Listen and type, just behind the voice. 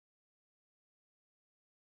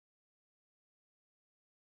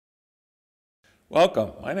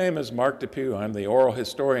Welcome. My name is Mark DePue. I'm the oral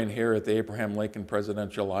historian here at the Abraham Lincoln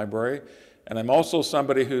Presidential Library, and I'm also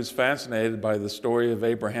somebody who's fascinated by the story of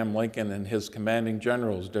Abraham Lincoln and his commanding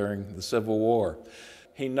generals during the Civil War.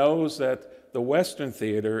 He knows that the Western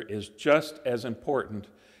theater is just as important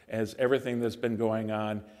as everything that's been going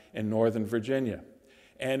on in Northern Virginia.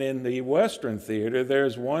 And in the Western theater,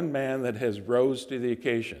 there's one man that has rose to the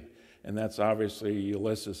occasion, and that's obviously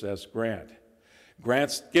Ulysses S. Grant.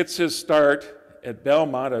 Grant gets his start at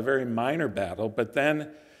Belmont, a very minor battle, but then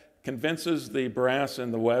convinces the brass in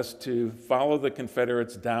the West to follow the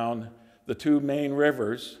Confederates down the two main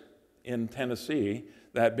rivers in Tennessee,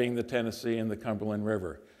 that being the Tennessee and the Cumberland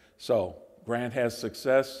River. So Grant has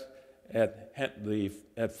success at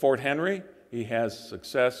Fort Henry. He has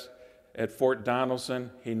success at Fort Donelson.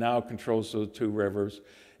 He now controls those two rivers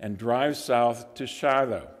and drives south to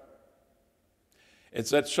Shiloh.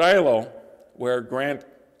 It's at Shiloh where Grant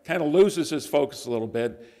kind of loses his focus a little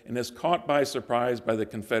bit and is caught by surprise by the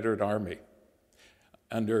Confederate Army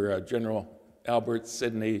under General Albert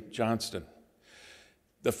Sidney Johnston.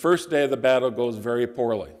 The first day of the battle goes very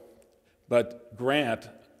poorly, but Grant,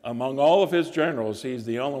 among all of his generals, he's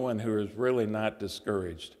the only one who is really not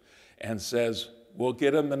discouraged and says, "We'll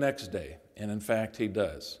get him the next day," and in fact he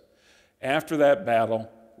does. After that battle,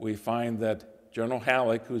 we find that General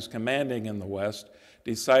Halleck, who's commanding in the West,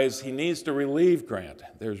 decides he needs to relieve Grant.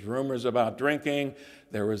 There's rumors about drinking.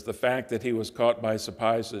 There was the fact that he was caught by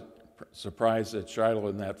surprise at Shiloh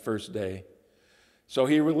in that first day. So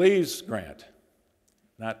he relieves Grant.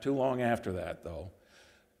 Not too long after that, though,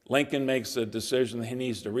 Lincoln makes a decision that he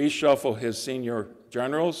needs to reshuffle his senior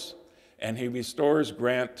generals, and he restores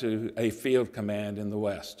Grant to a field command in the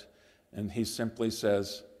West. And he simply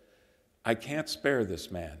says, "I can't spare this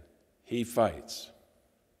man. He fights."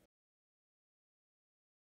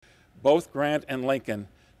 Both Grant and Lincoln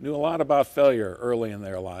knew a lot about failure early in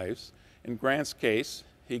their lives. In Grant's case,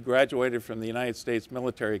 he graduated from the United States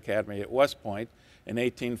Military Academy at West Point in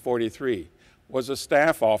 1843, was a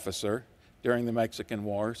staff officer during the Mexican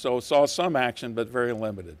War, so saw some action but very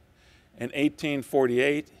limited. In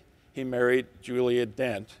 1848, he married Julia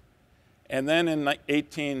Dent, and then in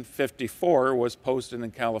 1854 was posted in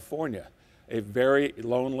California, a very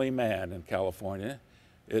lonely man in California.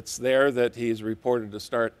 It's there that he's reported to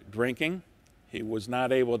start drinking. He was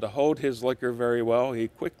not able to hold his liquor very well. He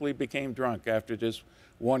quickly became drunk after just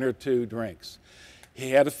one or two drinks.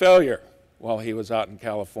 He had a failure while he was out in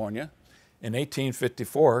California. In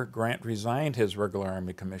 1854, Grant resigned his regular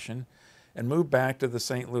Army commission and moved back to the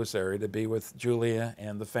St. Louis area to be with Julia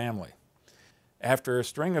and the family. After a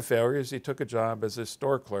string of failures, he took a job as a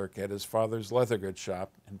store clerk at his father's leather goods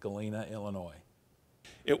shop in Galena, Illinois.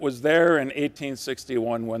 It was there in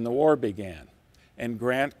 1861 when the war began, and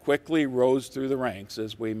Grant quickly rose through the ranks,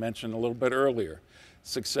 as we mentioned a little bit earlier.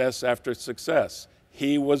 Success after success.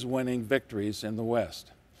 He was winning victories in the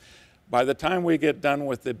West. By the time we get done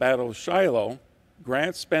with the Battle of Shiloh,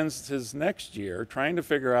 Grant spends his next year trying to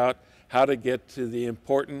figure out how to get to the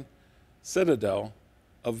important citadel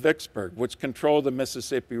of Vicksburg, which controlled the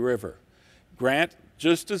Mississippi River. Grant,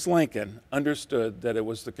 just as Lincoln, understood that it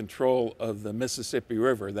was the control of the Mississippi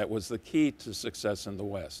River that was the key to success in the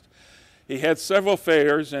West. He had several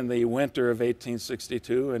failures in the winter of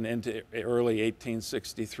 1862 and into early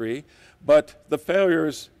 1863, but the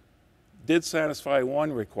failures did satisfy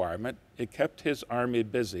one requirement. It kept his army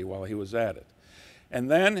busy while he was at it. And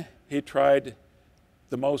then he tried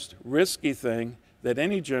the most risky thing that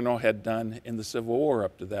any general had done in the Civil War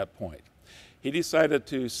up to that point. He decided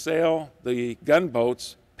to sail the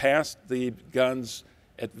gunboats past the guns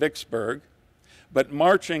at Vicksburg, but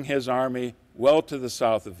marching his army well to the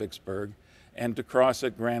south of Vicksburg and to cross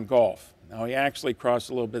at Grand Gulf. Now, he actually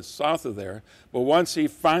crossed a little bit south of there, but once he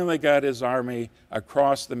finally got his army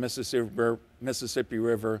across the Mississippi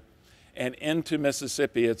River and into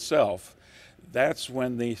Mississippi itself, that's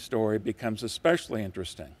when the story becomes especially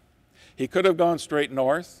interesting. He could have gone straight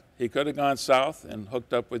north. He could have gone south and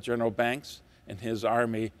hooked up with General Banks and his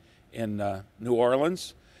army in New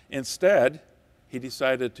Orleans. Instead, he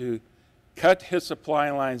decided to cut his supply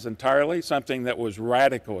lines entirely, something that was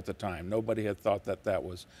radical at the time. Nobody had thought that that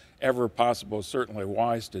was ever possible, certainly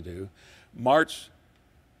wise to do. March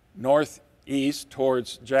northeast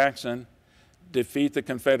towards Jackson, defeat the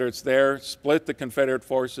Confederates there, split the Confederate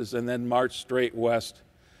forces, and then march straight west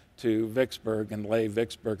to Vicksburg and lay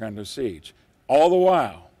Vicksburg under siege. All the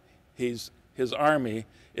while, his army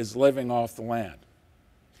is living off the land.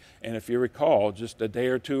 And if you recall, just a day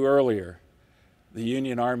or two earlier, the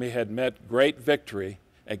Union Army had met great victory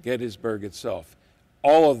at Gettysburg itself.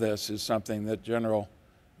 All of this is something that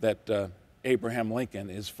Abraham Lincoln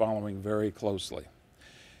is following very closely.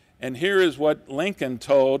 And here is what Lincoln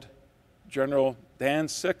told General Dan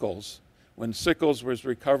Sickles when Sickles was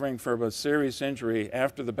recovering from a serious injury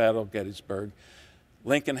after the Battle of Gettysburg.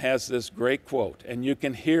 Lincoln has this great quote, and you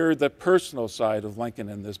can hear the personal side of Lincoln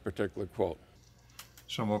in this particular quote.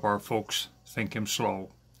 Some of our folks think him slow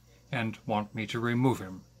and want me to remove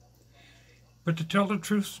him. But to tell the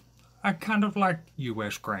truth, I kind of like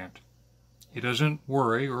U.S. Grant. He doesn't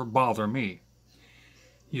worry or bother me.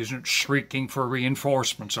 He isn't shrieking for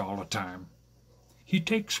reinforcements all the time. He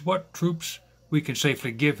takes what troops we can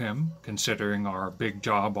safely give him, considering our big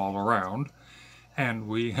job all around, and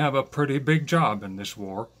we have a pretty big job in this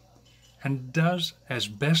war, and does as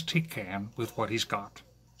best he can with what he's got,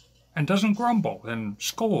 and doesn't grumble and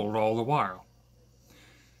scold all the while.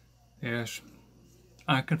 Yes,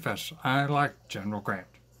 I confess, I like General Grant.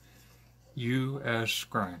 U.S.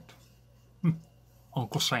 Grant.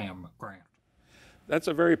 Uncle Sam Grant. That's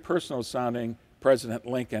a very personal sounding President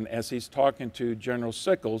Lincoln as he's talking to General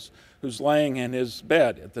Sickles, who's laying in his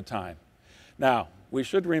bed at the time. Now, we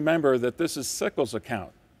should remember that this is Sickles'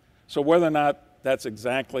 account. So whether or not that's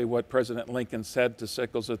exactly what President Lincoln said to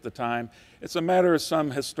Sickles at the time, it's a matter of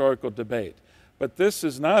some historical debate. But this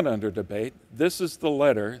is not under debate. This is the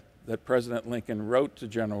letter that President Lincoln wrote to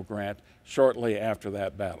General Grant shortly after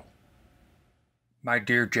that battle. My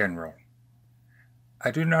dear General, I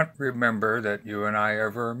do not remember that you and I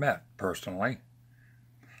ever met personally.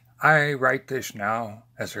 I write this now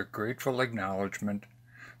as a grateful acknowledgement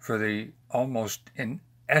for the almost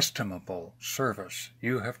inestimable service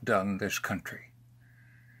you have done this country.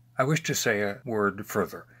 I wish to say a word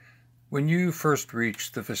further. When you first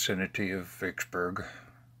reached the vicinity of Vicksburg,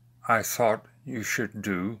 I thought you should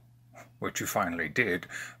do, what you finally did,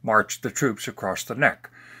 march the troops across the neck,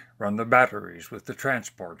 run the batteries with the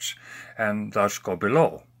transports, and thus go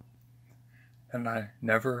below. And I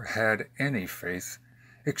never had any faith,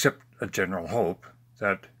 except a general hope,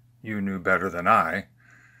 that you knew better than I,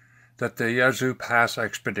 that the Yazoo Pass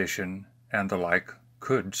expedition and the like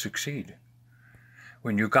could succeed.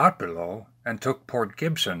 When you got below and took Port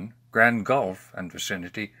Gibson, Grand Gulf, and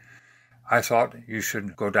vicinity, I thought you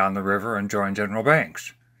should go down the river and join General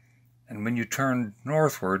Banks. And when you turned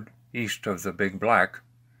northward, east of the Big Black,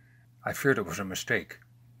 I feared it was a mistake.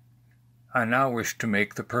 I now wish to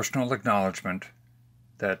make the personal acknowledgement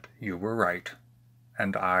that you were right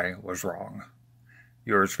and I was wrong.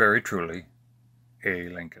 Yours very truly, A.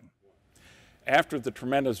 Lincoln. After the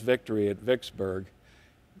tremendous victory at Vicksburg,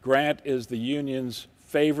 Grant is the Union's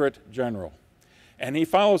favorite general. And he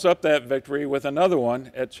follows up that victory with another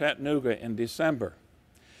one at Chattanooga in December.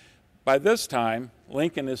 By this time,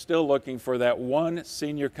 Lincoln is still looking for that one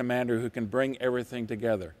senior commander who can bring everything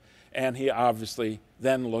together. And he obviously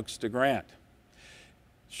then looks to Grant.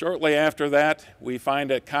 Shortly after that, we find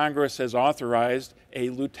that Congress has authorized a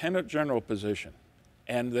lieutenant general position.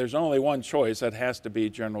 And there's only one choice, that has to be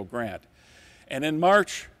General Grant. And in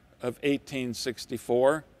March of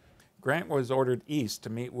 1864, Grant was ordered east to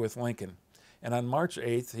meet with Lincoln. And on March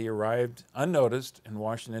 8th, he arrived unnoticed in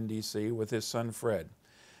Washington, D.C. with his son Fred.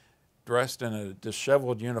 Dressed in a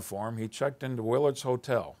disheveled uniform, he checked into Willard's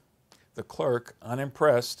Hotel. The clerk,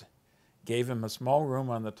 unimpressed, gave him a small room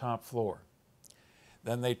on the top floor.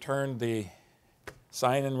 Then they turned the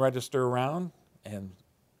sign-in register around, and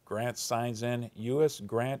Grant signs in U.S.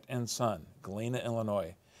 Grant and Son, Galena,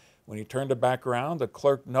 Illinois. When he turned it back around, the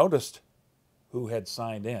clerk noticed who had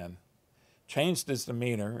signed in, changed his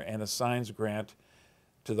demeanor, and assigns Grant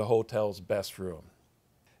to the hotel's best room.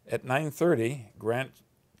 At 9:30, Grant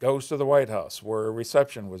goes to the White House, where a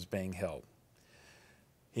reception was being held.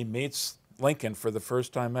 He meets Lincoln for the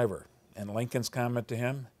first time ever, and Lincoln's comment to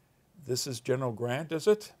him, "This is General Grant, is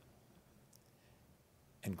it?"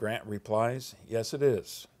 And Grant replies, "Yes, it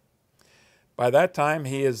is." By that time,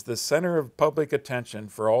 he is the center of public attention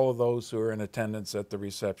for all of those who are in attendance at the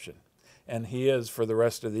reception. And he is for the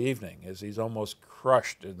rest of the evening, as he's almost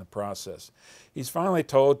crushed in the process. He's finally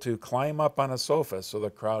told to climb up on a sofa so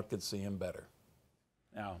the crowd could see him better.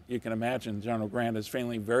 Now, you can imagine General Grant is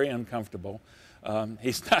feeling very uncomfortable.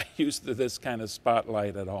 He's not used to this kind of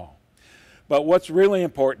spotlight at all. But what's really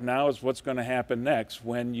important now is what's going to happen next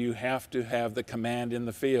when you have to have the command in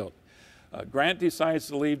the field. Grant decides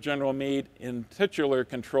to leave General Meade in titular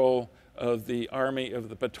control of the Army of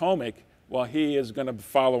the Potomac, while he is going to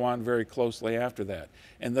follow on very closely after that.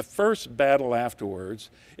 And the first battle afterwards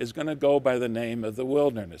is going to go by the name of the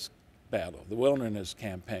Wilderness Battle, the Wilderness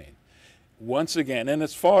Campaign. once again, and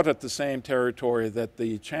it's fought at the same territory that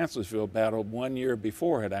the Chancellorsville battle 1 year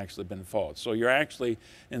before had actually been fought. So you're actually,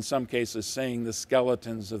 in some cases, seeing the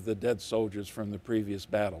skeletons of the dead soldiers from the previous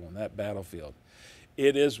battle in that battlefield.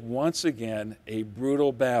 It is once again a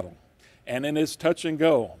brutal battle, and it is touch and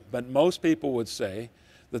go, but most people would say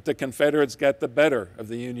that the Confederates got the better of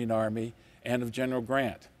the Union Army and of General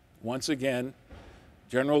Grant. Once again,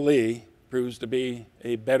 General Lee proves to be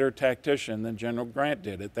a better tactician than General Grant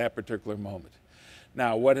did at that particular moment.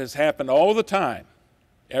 Now, what has happened all the time,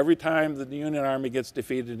 every time the Union Army gets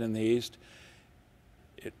defeated in the East,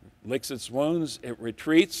 it licks its wounds, it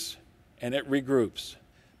retreats, and it regroups.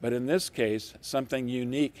 But in this case, something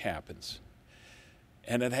unique happens.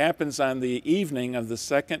 And it happens on the evening of the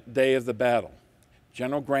second day of the battle.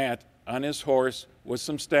 General Grant, on his horse with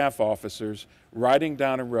some staff officers, riding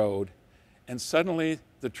down a road, and suddenly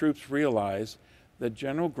the troops realize that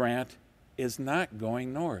General Grant is not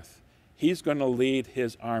going north. He's going to lead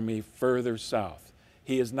his army further south.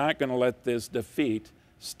 He is not going to let this defeat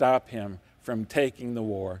stop him from taking the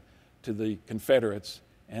war to the Confederates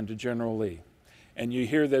and to General Lee. And you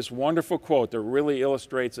hear this wonderful quote that really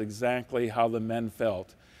illustrates exactly how the men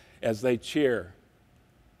felt as they cheer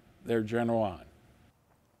their general on.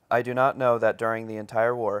 I do not know that during the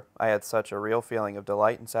entire war I had such a real feeling of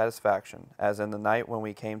delight and satisfaction as in the night when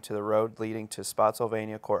we came to the road leading to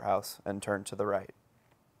Spotsylvania Courthouse and turned to the right.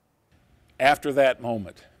 After that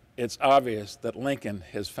moment, it's obvious that Lincoln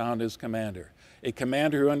has found his commander, a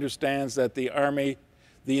commander who understands that the Army,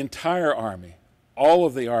 the entire Army, all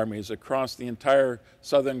of the armies across the entire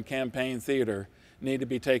Southern campaign theater need to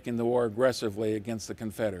be taking the war aggressively against the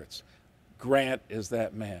Confederates. Grant is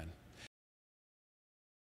that man.